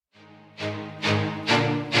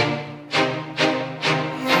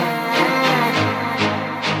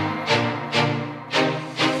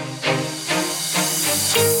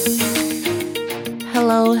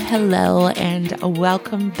hello, and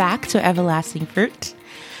welcome back to Everlasting Fruit.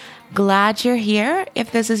 Glad you're here.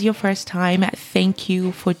 If this is your first time, thank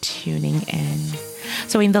you for tuning in.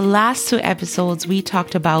 So in the last two episodes, we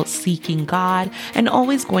talked about seeking God and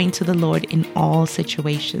always going to the Lord in all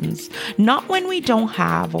situations. Not when we don't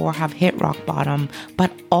have or have hit rock bottom,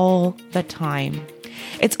 but all the time.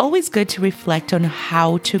 It's always good to reflect on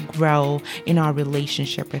how to grow in our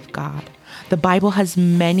relationship with God. The Bible has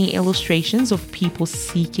many illustrations of people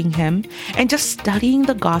seeking Him, and just studying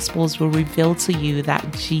the Gospels will reveal to you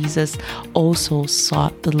that Jesus also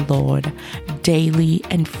sought the Lord daily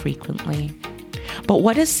and frequently. But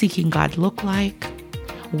what does seeking God look like?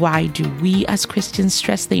 Why do we as Christians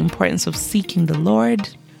stress the importance of seeking the Lord?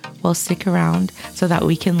 Well, stick around so that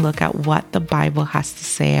we can look at what the Bible has to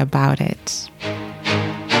say about it.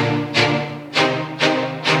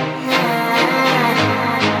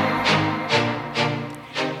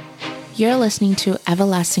 You're listening to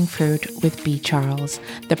Everlasting Fruit with B. Charles.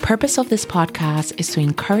 The purpose of this podcast is to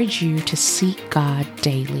encourage you to seek God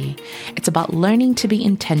daily. It's about learning to be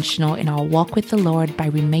intentional in our walk with the Lord by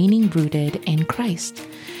remaining rooted in Christ.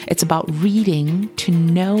 It's about reading to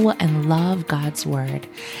know and love God's Word.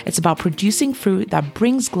 It's about producing fruit that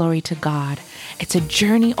brings glory to God. It's a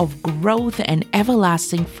journey of growth and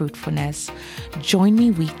everlasting fruitfulness. Join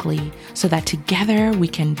me weekly so that together we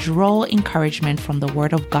can draw encouragement from the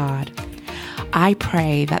Word of God. I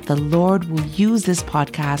pray that the Lord will use this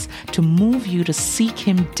podcast to move you to seek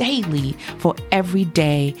Him daily for every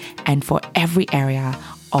day and for every area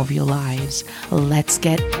of your lives. Let's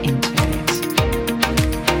get into it.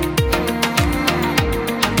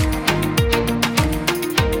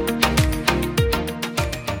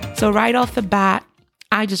 So right off the bat,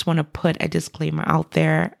 I just want to put a disclaimer out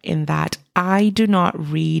there in that I do not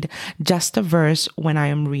read just a verse when I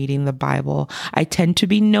am reading the Bible. I tend to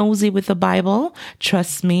be nosy with the Bible.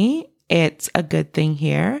 Trust me, it's a good thing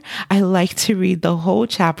here. I like to read the whole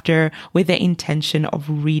chapter with the intention of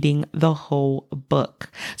reading the whole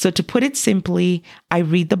book. So to put it simply, I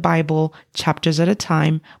read the Bible chapters at a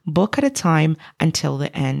time, book at a time until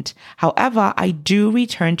the end. However, I do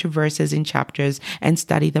return to verses in chapters and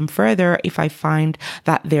study them further if I find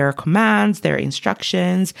that there are commands, there are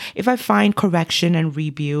instructions. If I find correction and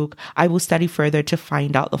rebuke, I will study further to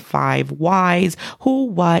find out the 5 whys: who,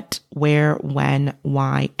 what, where, when,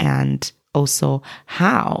 why, and also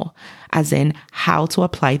how, as in how to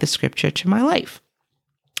apply the scripture to my life.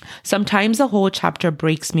 Sometimes the whole chapter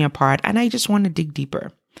breaks me apart and I just want to dig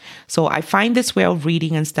deeper. So I find this way of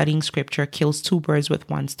reading and studying scripture kills 2 birds with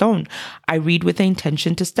 1 stone. I read with the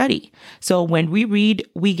intention to study. So when we read,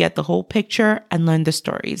 we get the whole picture and learn the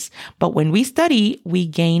stories. But when we study, we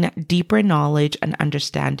gain deeper knowledge and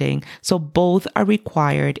understanding. So both are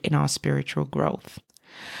required in our spiritual growth.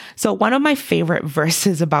 So one of my favorite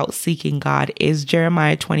verses about seeking God is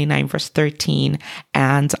Jeremiah 29 verse 13.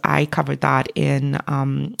 And I covered that in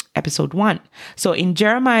episode 1. So in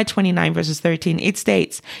Jeremiah 29 verses 13, it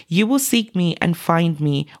states, "You will seek me and find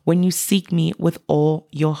me when you seek me with all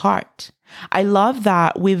your heart." I love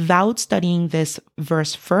that without studying this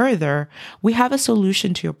verse further, we have a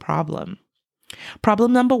solution to your problem.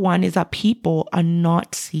 Problem number 1 is that people are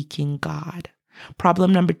not seeking God.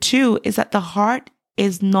 Problem number 2 is that the heart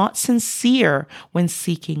is not sincere when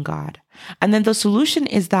seeking God. And then the solution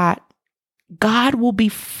is that God will be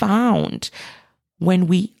found when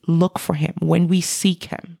we look for Him, when we seek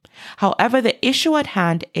Him. However, the issue at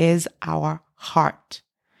hand is our heart.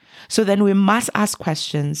 So then we must ask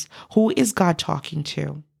questions. Who is God talking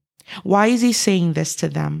to? Why is He saying this to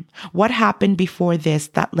them? What happened before this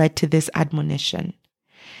that led to this admonition?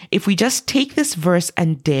 If we just take this verse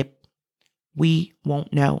and dip, we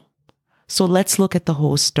won't know. So let's look at the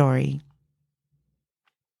whole story.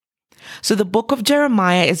 So the book of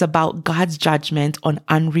Jeremiah is about God's judgment on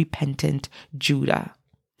unrepentant Judah.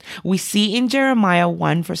 We see in Jeremiah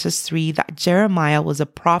 1 verses 3 that Jeremiah was a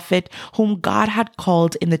prophet whom God had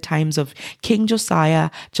called in the times of King Josiah,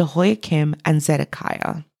 Jehoiakim, and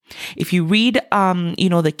Zedekiah. If you read,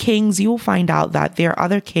 the kings, you will find out that there are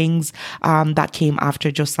other kings that came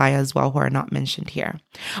after Josiah as well who are not mentioned here.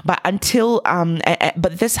 But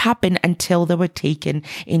this happened until they were taken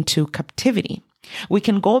into captivity. We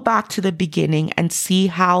can go back to the beginning and see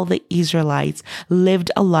how the Israelites lived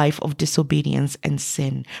a life of disobedience and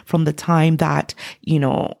sin from the time that,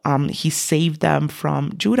 he saved them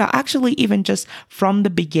from Judah. Actually, even just from the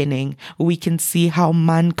beginning, we can see how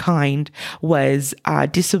mankind was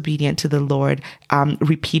disobedient to the Lord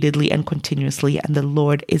repeatedly and continuously. And the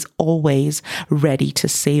Lord is always ready to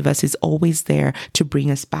save us, is always there to bring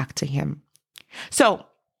us back to him. So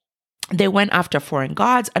they went after foreign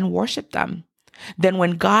gods and worshiped them. Then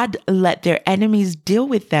when God let their enemies deal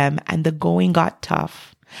with them and the going got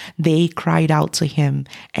tough, they cried out to him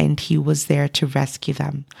and he was there to rescue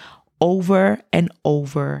them over and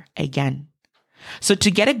over again. So to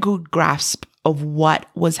get a good grasp of what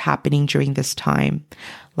was happening during this time,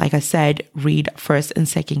 like I said, read 1st and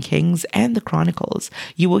 2nd Kings and the Chronicles.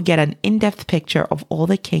 You will get an in-depth picture of all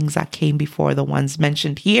the kings that came before the ones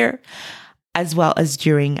mentioned here, as well as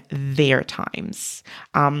during their times.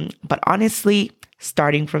 But honestly,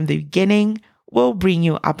 starting from the beginning will bring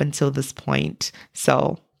you up until this point.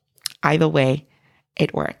 So either way,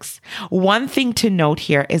 it works. One thing to note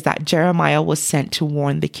here is that Jeremiah was sent to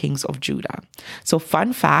warn the kings of Judah. So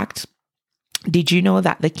fun fact, did you know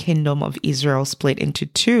that the kingdom of Israel split into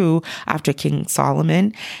two after King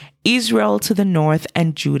Solomon? Israel to the north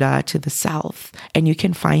and Judah to the south. And you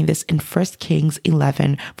can find this in 1 Kings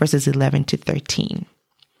 11 verses 11 to 13.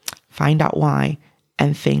 Find out why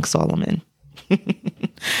and thank Solomon.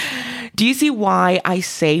 Do you see why I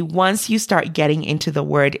say once you start getting into the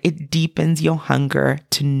word, it deepens your hunger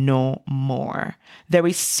to know more? There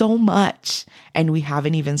is so much, and we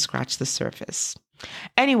haven't even scratched the surface.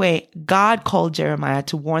 Anyway, God called Jeremiah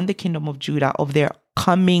to warn the kingdom of Judah of their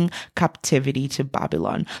coming captivity to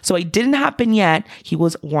Babylon. So it didn't happen yet. He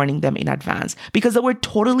was warning them in advance because they were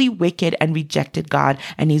totally wicked and rejected God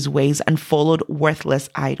and his ways and followed worthless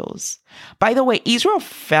idols. By the way, Israel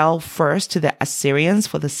fell first to the Assyrians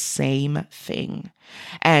for the same thing.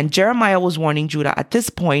 And Jeremiah was warning Judah at this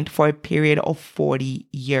point for a period of 40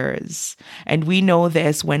 years. And we know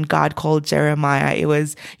this when God called Jeremiah, it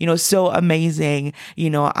was, so amazing.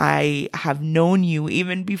 I have known you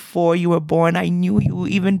even before you were born. I knew you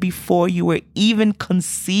even before you were even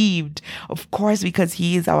conceived. Of course, because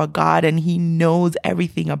he is our God and he knows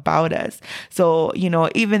everything about us. So,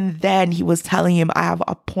 even then he was telling him, I have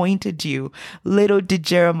appointed you. Little did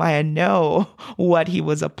Jeremiah know what he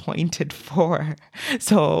was appointed for.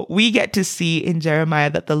 So we get to see in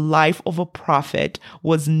Jeremiah that the life of a prophet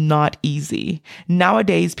was not easy.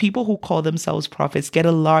 Nowadays, people who call themselves prophets get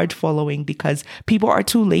a large following because people are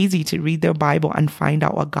too lazy to read their Bible and find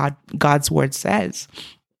out what God's word says.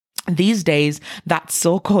 These days, that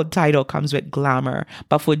so-called title comes with glamour,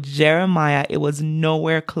 but for Jeremiah, it was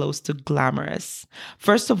nowhere close to glamorous.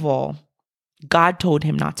 First of all, God told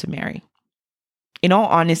him not to marry. In all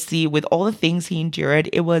honesty, with all the things he endured,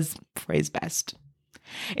 it was for his best.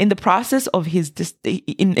 In the process of his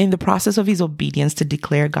obedience to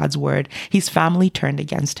declare God's word, his family turned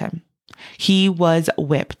against him. He was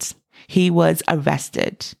whipped. He was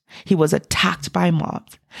arrested. He was attacked by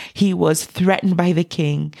mobs. He was threatened by the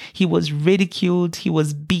king. He was ridiculed. He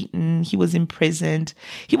was beaten. He was imprisoned.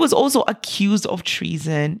 He was also accused of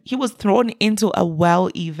treason. He was thrown into a well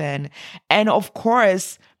even. And of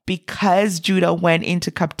course, because Judah went into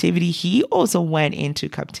captivity, he also went into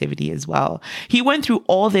captivity as well. He went through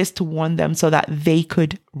all this to warn them so that they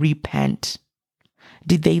could repent.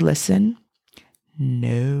 Did they listen?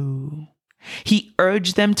 No. He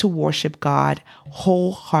urged them to worship God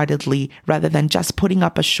wholeheartedly rather than just putting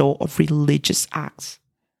up a show of religious acts.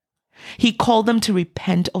 He called them to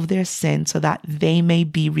repent of their sin so that they may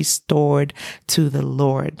be restored to the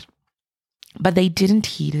Lord. But they didn't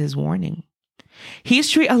heed his warning.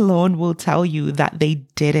 History alone will tell you that they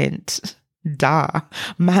didn't.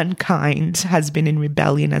 Mankind has been in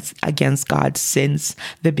rebellion against God since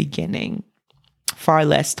the beginning. Far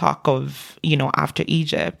less talk of, after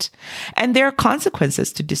Egypt. And there are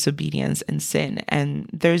consequences to disobedience and sin. And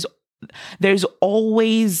there's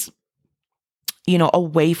always, a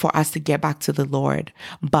way for us to get back to the Lord.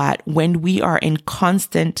 But when we are in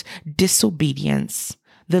constant disobedience,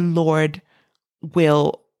 the Lord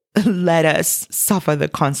will let us suffer the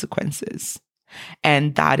consequences.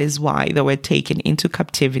 And that is why they were taken into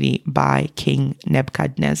captivity by King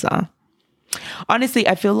Nebuchadnezzar. Honestly,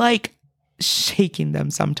 I feel like shaking them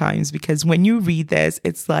sometimes because when you read this,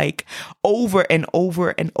 it's like over and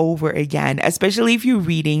over and over again, especially if you're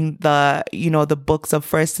reading the books of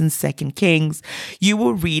 1st and 2nd Kings, you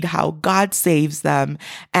will read how God saves them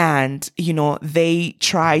and, they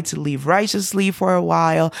try to live righteously for a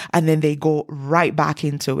while and then they go right back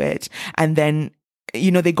into it. And then,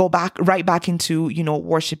 they go right back into,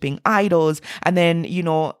 worshiping idols and then,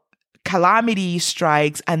 calamity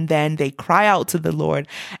strikes and then they cry out to the Lord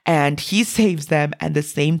and he saves them and the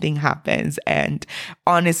same thing happens. And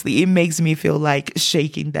honestly, it makes me feel like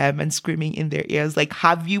shaking them and screaming in their ears, like,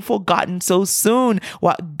 have you forgotten so soon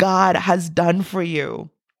what God has done for you?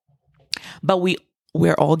 But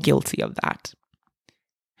we're all guilty of that.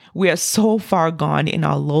 We are so far gone in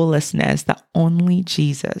our lawlessness that only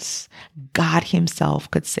Jesus, God himself,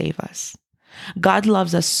 could save us. God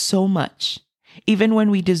loves us so much. Even when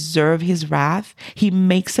we deserve his wrath, he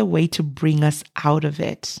makes a way to bring us out of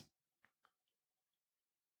it.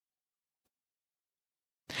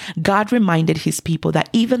 God reminded his people that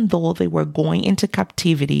even though they were going into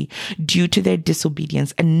captivity due to their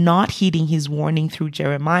disobedience and not heeding his warning through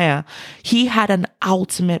Jeremiah, he had an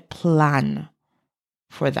ultimate plan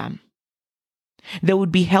for them. They'll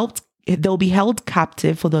be held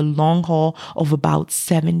captive for the long haul of about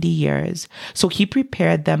 70 years. So he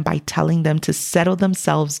prepared them by telling them to settle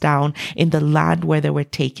themselves down in the land where they were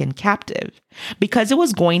taken captive. Because it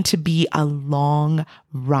was going to be a long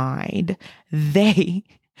ride, they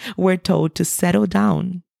were told to settle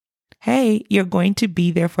down. Hey, you're going to be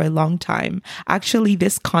there for a long time. Actually,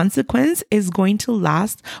 this consequence is going to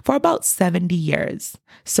last for about 70 years.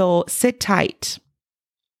 So sit tight.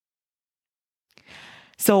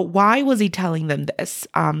 So why was he telling them this?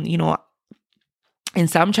 In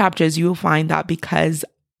some chapters, you'll find that because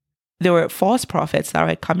there were false prophets that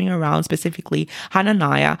were coming around, specifically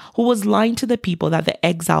Hananiah, who was lying to the people that the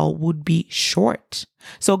exile would be short.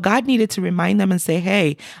 So God needed to remind them and say,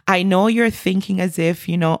 hey, I know you're thinking as if,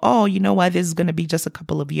 oh, you know what, this is going to be just a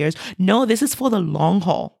couple of years. No, this is for the long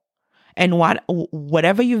haul. And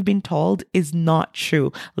whatever you've been told is not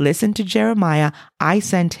true. Listen to Jeremiah. I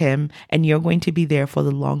sent him, and you're going to be there for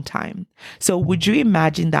the long time. So would you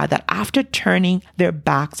imagine that after turning their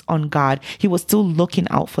backs on God, he was still looking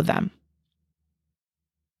out for them?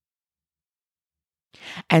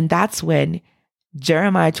 And that's when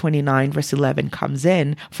Jeremiah 29 verse 11 comes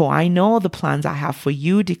in. For I know the plans I have for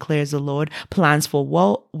you, declares the Lord, plans for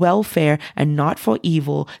welfare and not for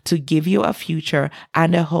evil, to give you a future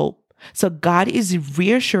and a hope. So God is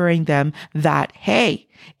reassuring them that, hey,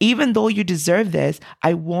 even though you deserve this,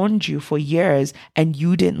 I warned you for years and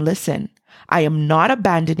you didn't listen. I am not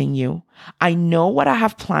abandoning you. I know what I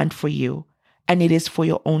have planned for you, and it is for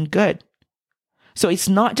your own good. So it's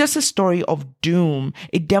not just a story of doom.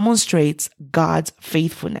 It demonstrates God's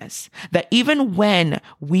faithfulness, that even when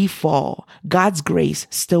we fall, God's grace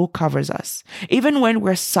still covers us. Even when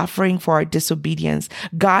we're suffering for our disobedience,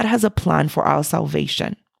 God has a plan for our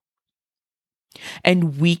salvation.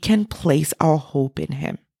 And we can place our hope in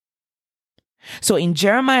him. So in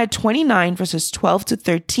Jeremiah 29 verses 12 to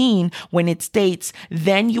 13, when it states,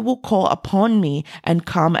 then you will call upon me and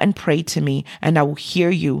come and pray to me, and I will hear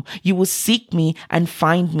you. You will seek me and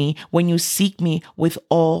find me when you seek me with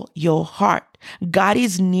all your heart. God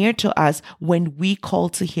is near to us when we call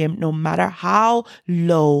to him, no matter how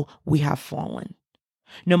low we have fallen.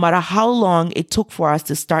 No matter how long it took for us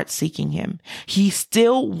to start seeking him, he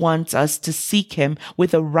still wants us to seek him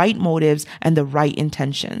with the right motives and the right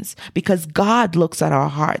intentions, because God looks at our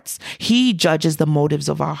hearts. He judges the motives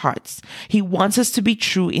of our hearts. He wants us to be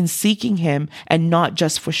true in seeking him and not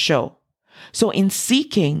just for show. So in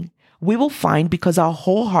seeking, we will find because our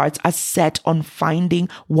whole hearts are set on finding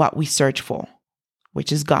what we search for,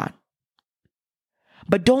 which is God.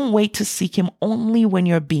 But don't wait to seek him only when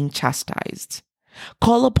you're being chastised.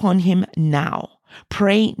 Call upon him now.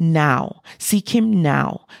 Pray now. Seek him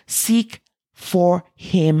now. Seek for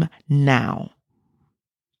him now.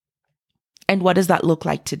 And what does that look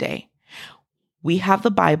like today? We have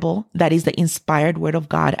the Bible, that is the inspired word of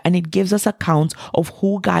God, and it gives us accounts of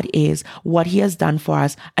who God is, what he has done for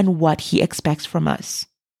us, and what he expects from us.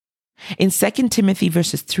 In 2 Timothy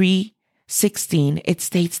verses 3:16, it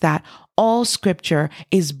states that all scripture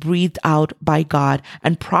is breathed out by God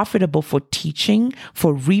and profitable for teaching,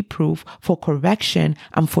 for reproof, for correction,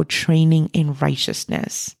 and for training in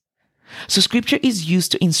righteousness. So scripture is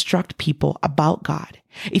used to instruct people about God.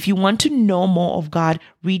 If you want to know more of God,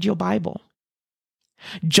 read your Bible.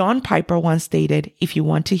 John Piper once stated, if you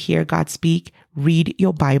want to hear God speak, read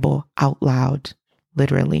your Bible out loud,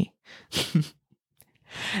 literally.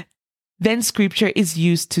 Then scripture is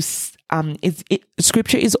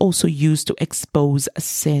also used to expose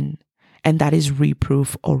sin, and that is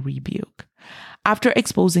reproof or rebuke. After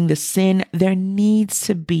exposing the sin, there needs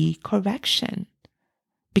to be correction.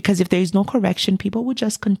 Because if there is no correction, people will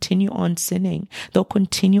just continue on sinning. They'll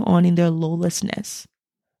continue on in their lawlessness.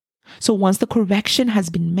 So once the correction has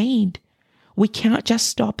been made, we can't just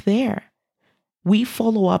stop there. We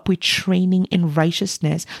follow up with training in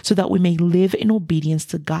righteousness so that we may live in obedience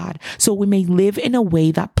to God, so we may live in a way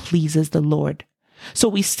that pleases the Lord. So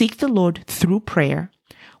we seek the Lord through prayer,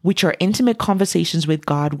 which are intimate conversations with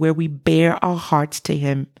God where we bare our hearts to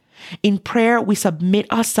him. In prayer, we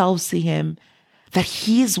submit ourselves to him, that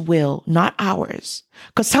his will, not ours.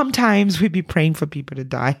 Because sometimes we be praying for people to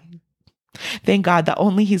die. Thank God that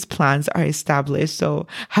only his plans are established. So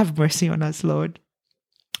have mercy on us, Lord.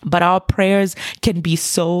 But our prayers can be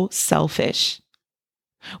so selfish.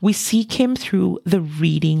 We seek Him through the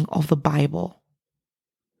reading of the Bible.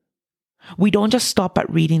 We don't just stop at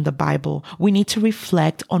reading the Bible. We need to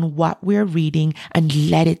reflect on what we're reading and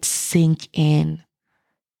let it sink in.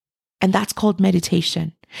 And that's called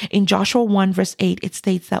meditation. In Joshua 1 verse 8, it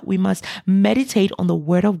states that we must meditate on the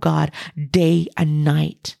Word of God day and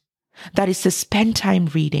night. That is to spend time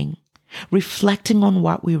reading, reflecting on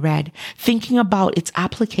what we read, thinking about its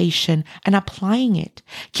application and applying it,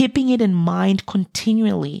 keeping it in mind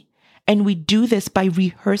continually. And we do this by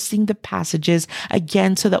rehearsing the passages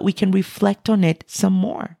again so that we can reflect on it some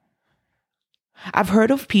more. I've heard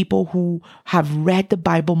of people who have read the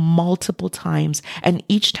Bible multiple times, and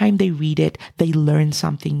each time they read it, they learn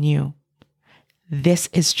something new. This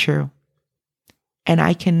is true, and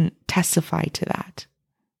I can testify to that.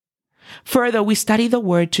 Further, we study the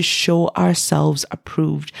Word to show ourselves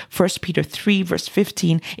approved. 1 Peter 3 verse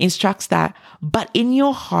 15 instructs that, but in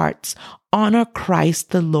your hearts, honor Christ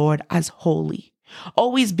the Lord as holy,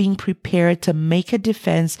 always being prepared to make a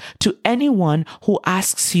defense to anyone who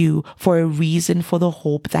asks you for a reason for the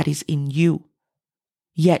hope that is in you.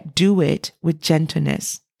 Yet do it with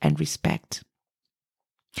gentleness and respect.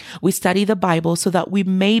 We study the Bible so that we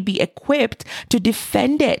may be equipped to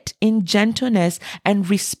defend it in gentleness and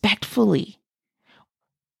respectfully.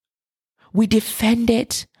 We defend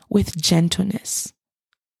it with gentleness.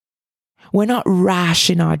 We're not rash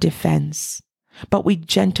in our defense, but with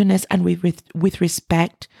gentleness and with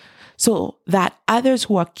respect, so that others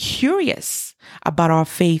who are curious about our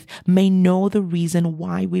faith may know the reason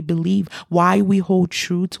why we believe, why we hold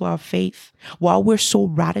true to our faith, why we're so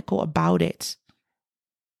radical about it.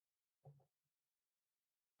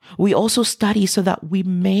 We also study so that we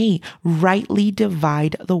may rightly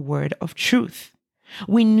divide the word of truth.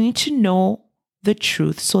 We need to know the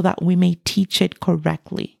truth so that we may teach it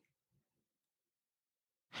correctly.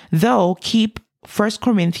 Though, keep 1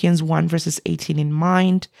 Corinthians 1 verses 18 in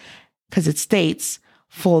mind, because it states,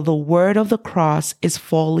 for the word of the cross is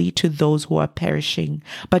folly to those who are perishing,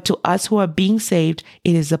 but to us who are being saved,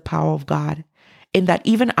 it is the power of God. In that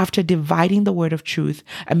even after dividing the word of truth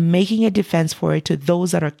and making a defense for it to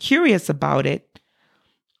those that are curious about it,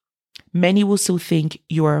 many will still think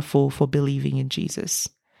you are a fool for believing in Jesus.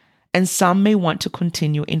 And some may want to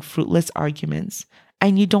continue in fruitless arguments,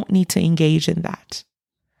 and you don't need to engage in that.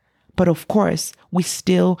 But of course, we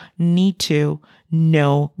still need to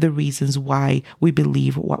know the reasons why we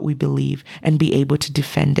believe what we believe and be able to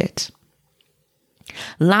defend it.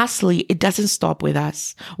 Lastly, it doesn't stop with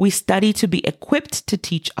us. We study to be equipped to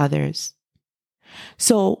teach others.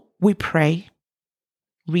 So we pray,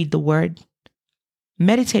 read the word,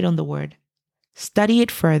 meditate on the word, study it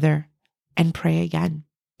further, and pray again.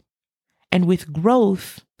 And with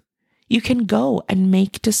growth, you can go and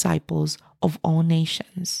make disciples of all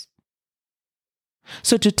nations.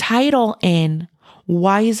 So to tie it all in,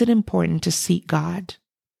 why is it important to seek God?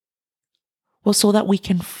 Well, so that we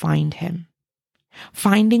can find Him.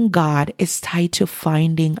 Finding God is tied to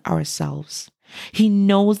finding ourselves. He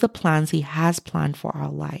knows the plans He has planned for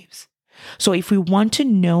our lives. So if we want to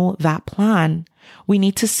know that plan, we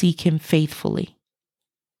need to seek Him faithfully.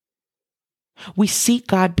 We seek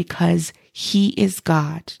God because He is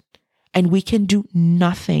God, and we can do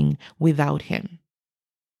nothing without Him.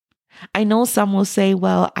 I know some will say,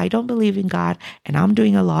 well, I don't believe in God, and I'm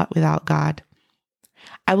doing a lot without God.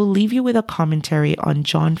 I will leave you with a commentary on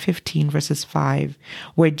John 15 verses 5,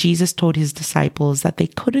 where Jesus told His disciples that they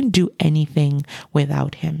couldn't do anything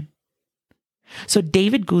without Him. So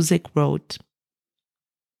David Guzik wrote,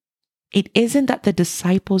 it isn't that the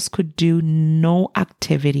disciples could do no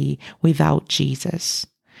activity without Jesus.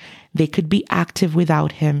 They could be active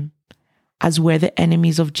without Him, as were the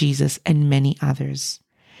enemies of Jesus and many others.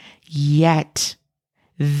 Yet,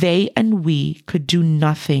 they and we could do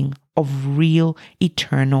nothing of real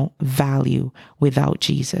eternal value without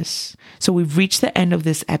Jesus. So we've reached the end of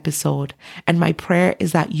this episode, and my prayer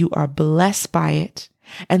is that you are blessed by it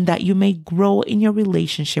and that you may grow in your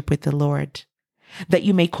relationship with the Lord, that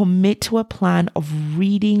you may commit to a plan of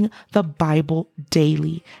reading the Bible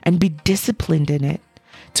daily and be disciplined in it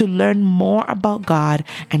to learn more about God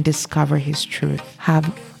and discover His truth.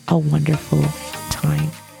 Have a wonderful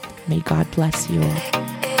time. May God bless you all.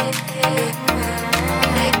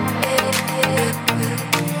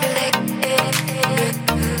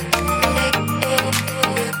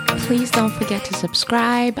 Please don't forget to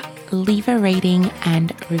subscribe, leave a rating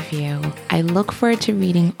and review. I look forward to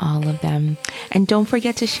reading all of them. And don't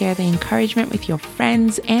forget to share the encouragement with your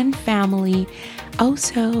friends and family.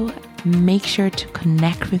 Also, make sure to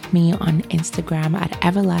connect with me on Instagram at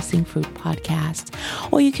Everlasting Fruit Podcast,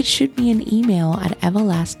 or you could shoot me an email at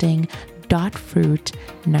everlasting.fruit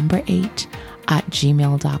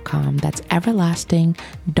everlasting.fruit8@gmail.com. That's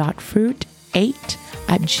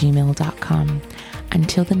everlasting.fruit8@gmail.com.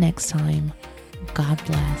 Until the next time, God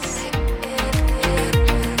bless.